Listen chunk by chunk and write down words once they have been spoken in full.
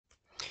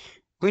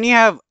When you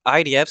have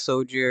IDF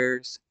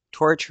soldiers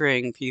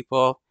torturing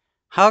people,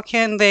 how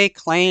can they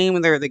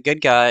claim they're the good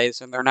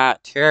guys and they're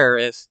not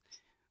terrorists?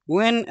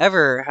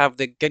 Whenever have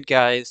the good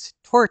guys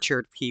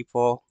tortured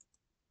people?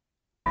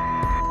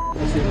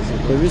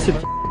 T'as vu ces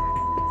petits...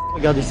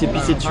 Regarde, il s'est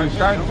pissé dessus.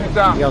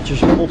 Regarde, je vais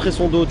te montrer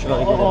son dos, tu vas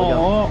rigoler,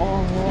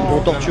 regarde. Ils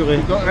l'ont torturé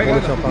pour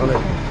le faire parler.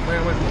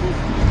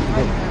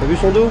 T'as vu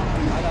son dos?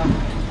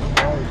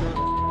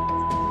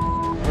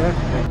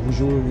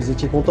 Vous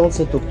étiez content de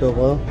 7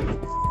 octobre, hein?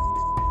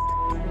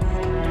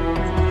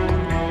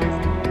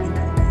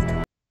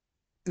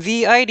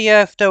 The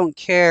IDF don't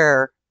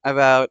care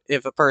about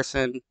if a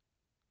person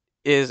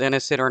is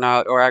innocent or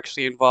not, or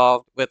actually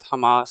involved with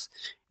Hamas.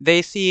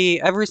 They see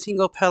every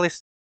single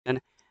Palestinian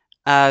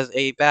as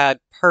a bad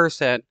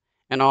person,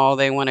 and all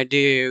they want to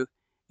do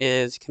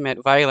is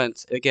commit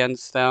violence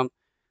against them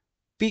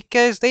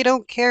because they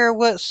don't care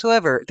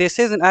whatsoever. This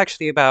isn't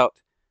actually about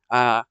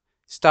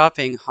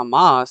stopping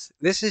Hamas.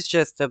 This is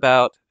just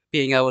about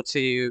being able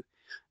to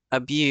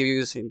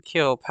abuse and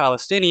kill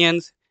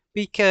Palestinians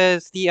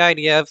because the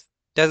IDF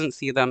doesn't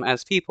see them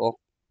as people.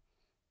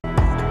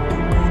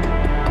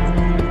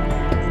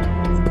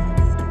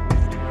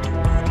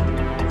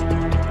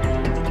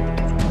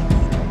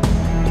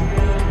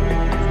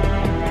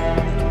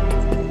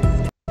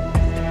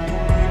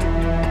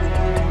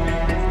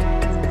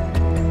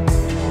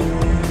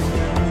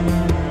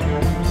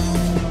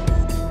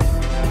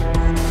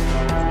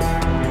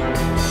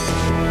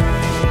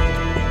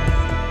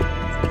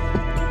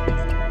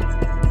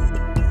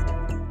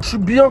 Je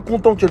suis bien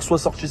content qu'elle soit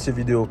sortie ces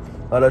vidéos.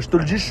 Voilà, je te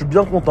le dis, je suis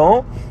bien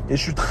content et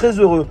je suis très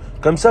heureux.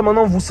 Comme ça,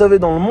 maintenant, vous savez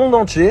dans le monde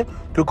entier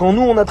que quand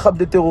nous, on attrape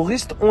des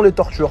terroristes, on les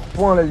torture.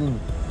 Point à la ligne.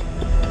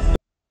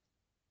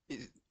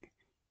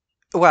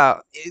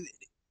 Wow.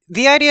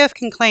 The IDF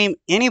can claim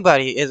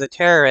anybody is a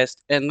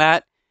terrorist, and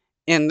that,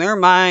 in their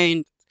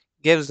mind,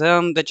 gives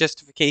them the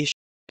justification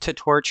to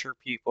torture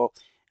people.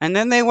 And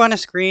then they want to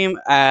scream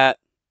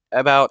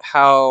about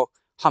how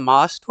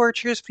Hamas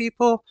tortures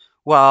people,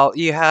 while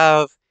you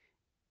have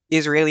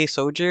Israeli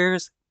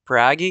soldiers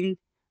bragging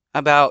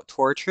about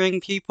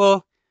torturing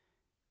people.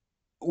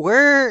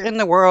 Where in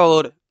the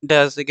world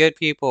does the good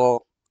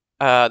people,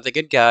 the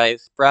good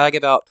guys, brag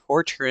about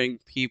torturing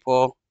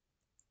people?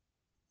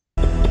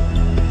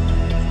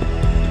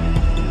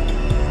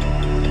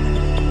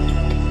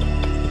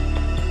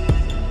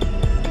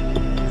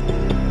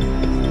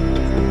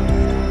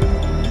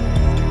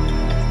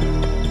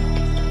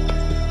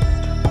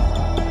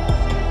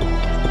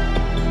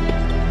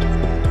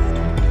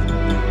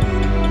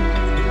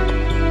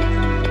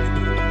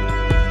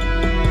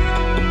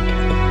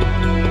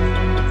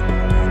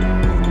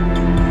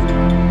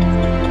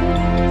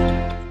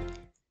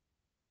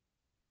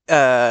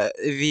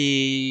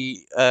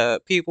 The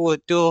people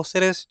with dual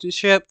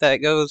citizenship that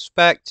goes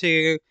back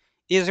to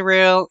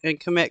Israel and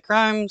commit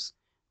crimes,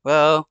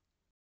 well,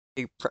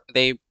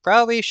 they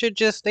probably should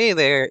just stay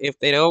there if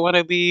they don't want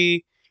to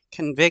be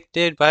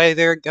convicted by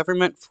their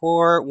government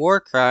for war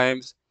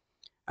crimes.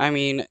 I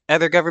mean,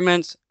 other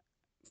governments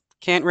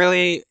can't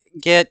really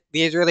get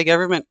the Israeli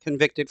government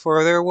convicted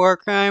for their war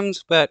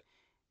crimes, but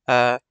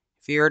if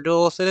you're a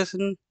dual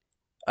citizen,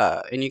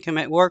 and you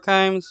commit war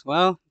crimes,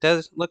 well, it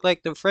does look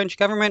like the French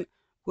government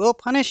will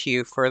punish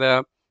you for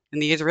them, and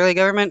the Israeli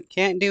government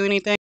can't do anything.